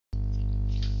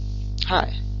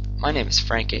Hi, my name is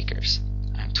Frank Akers.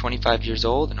 I'm 25 years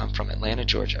old and I'm from Atlanta,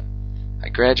 Georgia. I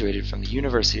graduated from the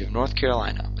University of North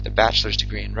Carolina with a bachelor's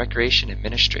degree in recreation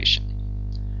administration.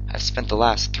 I've spent the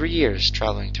last 3 years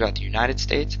traveling throughout the United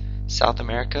States, South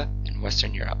America, and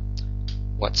Western Europe.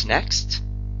 What's next?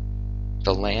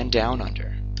 The land down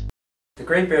under. The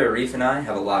Great Barrier Reef and I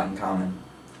have a lot in common.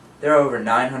 There are over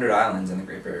 900 islands in the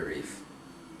Great Barrier Reef.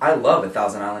 I love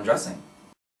 1,000 island dressing.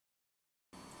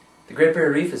 The Great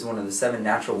Barrier Reef is one of the 7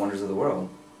 natural wonders of the world.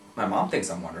 My mom thinks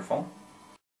I'm wonderful.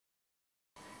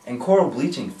 And coral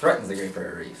bleaching threatens the Great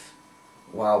Barrier Reef,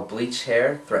 while bleached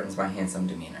hair threatens my handsome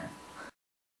demeanor.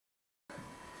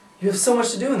 You have so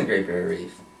much to do in the Great Barrier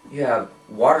Reef. You have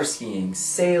water skiing,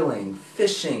 sailing,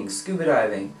 fishing, scuba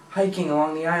diving, hiking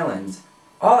along the islands.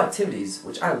 All activities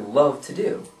which I love to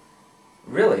do.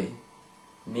 Really,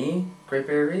 me, Great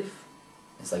Barrier Reef,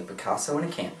 is like Picasso in a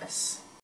canvas.